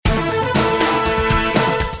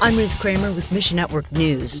I'm Ruth Kramer with Mission Network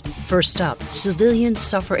News. First up, civilians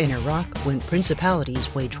suffer in Iraq when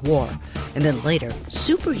principalities wage war. And then later,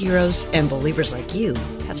 superheroes and believers like you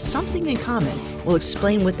have something in common. We'll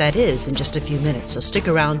explain what that is in just a few minutes, so stick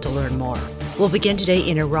around to learn more. We'll begin today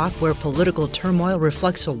in Iraq, where political turmoil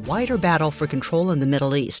reflects a wider battle for control in the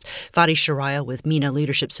Middle East. Fadi Shariah with MENA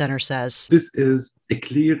Leadership Center says, this is a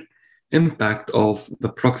clear impact of the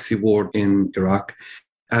proxy war in Iraq,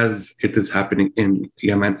 as it is happening in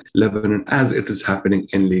Yemen, Lebanon, as it is happening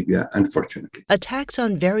in Libya, unfortunately. Attacks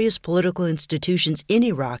on various political institutions in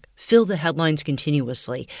Iraq fill the headlines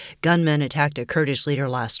continuously. Gunmen attacked a Kurdish leader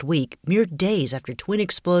last week, mere days after twin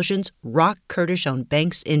explosions rocked Kurdish-owned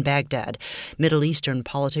banks in Baghdad. Middle Eastern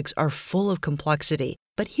politics are full of complexity.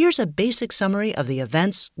 But here's a basic summary of the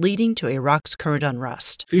events leading to Iraq's current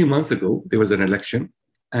unrest. 3 months ago, there was an election,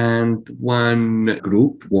 and one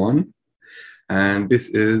group won. And this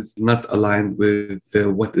is not aligned with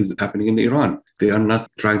what is happening in Iran. They are not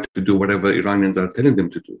trying to do whatever Iranians are telling them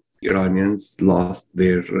to do. Iranians lost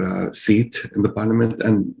their seat in the parliament,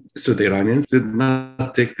 and so the Iranians did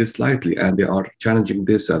not take this lightly, and they are challenging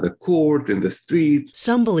this at the court, in the streets.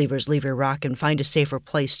 Some believers leave Iraq and find a safer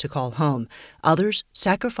place to call home. Others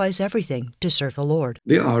sacrifice everything to serve the Lord.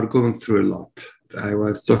 They are going through a lot. I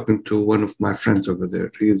was talking to one of my friends over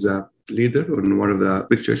there. He's a leader in one of the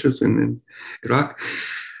big churches in Iraq.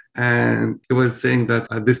 And he was saying that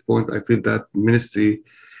at this point, I feel that ministry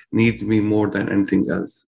needs me more than anything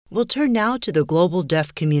else. We'll turn now to the global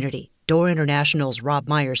deaf community. Door International's Rob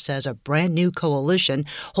Myers says a brand new coalition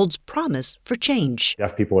holds promise for change.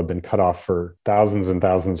 Deaf people have been cut off for thousands and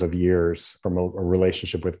thousands of years from a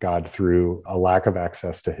relationship with God through a lack of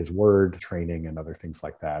access to his word, training, and other things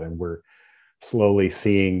like that. And we're slowly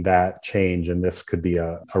seeing that change, and this could be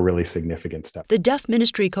a really significant step. The Deaf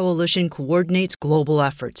Ministry Coalition coordinates global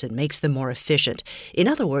efforts and makes them more efficient. In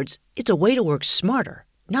other words, it's a way to work smarter,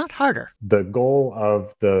 not harder. The goal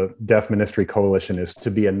of the Deaf Ministry Coalition is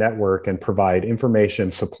to be a network and provide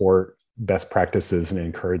information, support, best practices, and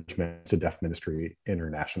encouragement to deaf ministry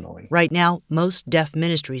internationally. Right now, most deaf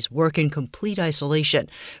ministries work in complete isolation.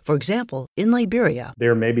 For example, in Liberia,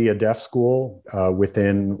 there may be a deaf school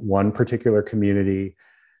within one particular community,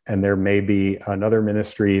 and there may be another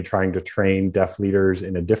ministry trying to train deaf leaders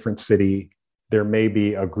in a different city. There may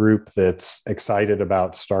be a group that's excited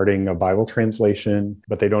about starting a Bible translation,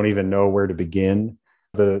 but they don't even know where to begin.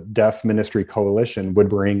 The Deaf Ministry Coalition would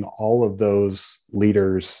bring all of those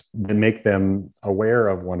leaders and make them aware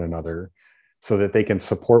of one another so that they can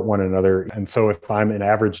support one another. And so if I'm an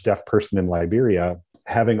average deaf person in Liberia,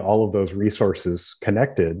 having all of those resources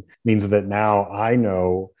connected means that now I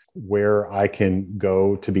know where I can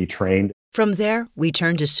go to be trained. From there, we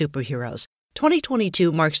turn to superheroes.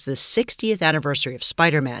 2022 marks the 60th anniversary of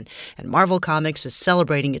Spider-Man, and Marvel Comics is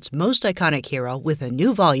celebrating its most iconic hero with a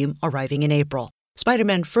new volume arriving in April.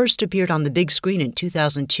 Spider-Man first appeared on the big screen in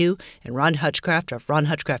 2002, and Ron Hutchcraft of Ron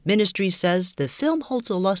Hutchcraft Ministries says the film holds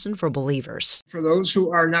a lesson for believers. For those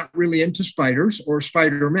who are not really into spiders or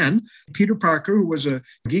Spider-Men, Peter Parker, who was a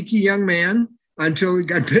geeky young man until he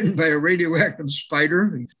got bitten by a radioactive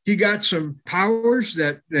spider, he got some powers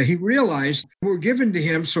that he realized were given to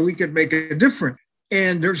him so he could make a difference.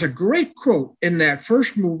 And there's a great quote in that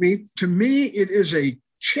first movie. To me, it is a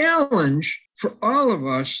challenge for all of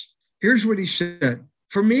us. Here's what he said.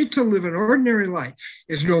 For me to live an ordinary life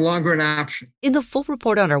is no longer an option. In the full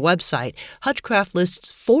report on our website, Hutchcraft lists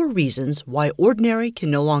 4 reasons why ordinary can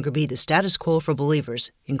no longer be the status quo for believers,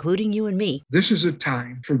 including you and me. This is a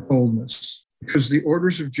time for boldness because the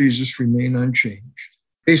orders of Jesus remain unchanged.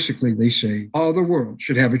 Basically, they say all the world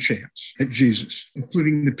should have a chance at Jesus,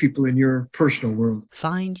 including the people in your personal world.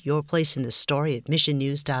 Find your place in the story at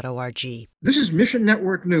missionnews.org. This is Mission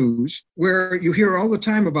Network News, where you hear all the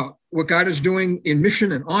time about what God is doing in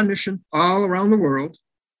mission and on mission all around the world.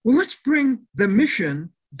 Well, let's bring the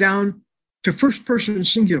mission down to first person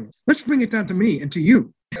singular. Let's bring it down to me and to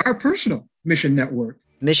you, our personal mission network.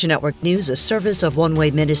 Mission Network News, a service of One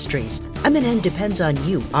Way Ministries. MNN depends on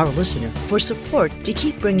you, our listener, for support to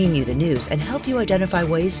keep bringing you the news and help you identify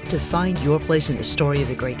ways to find your place in the story of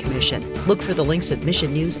the Great Commission. Look for the links at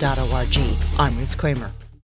missionnews.org. I'm Ruth Kramer.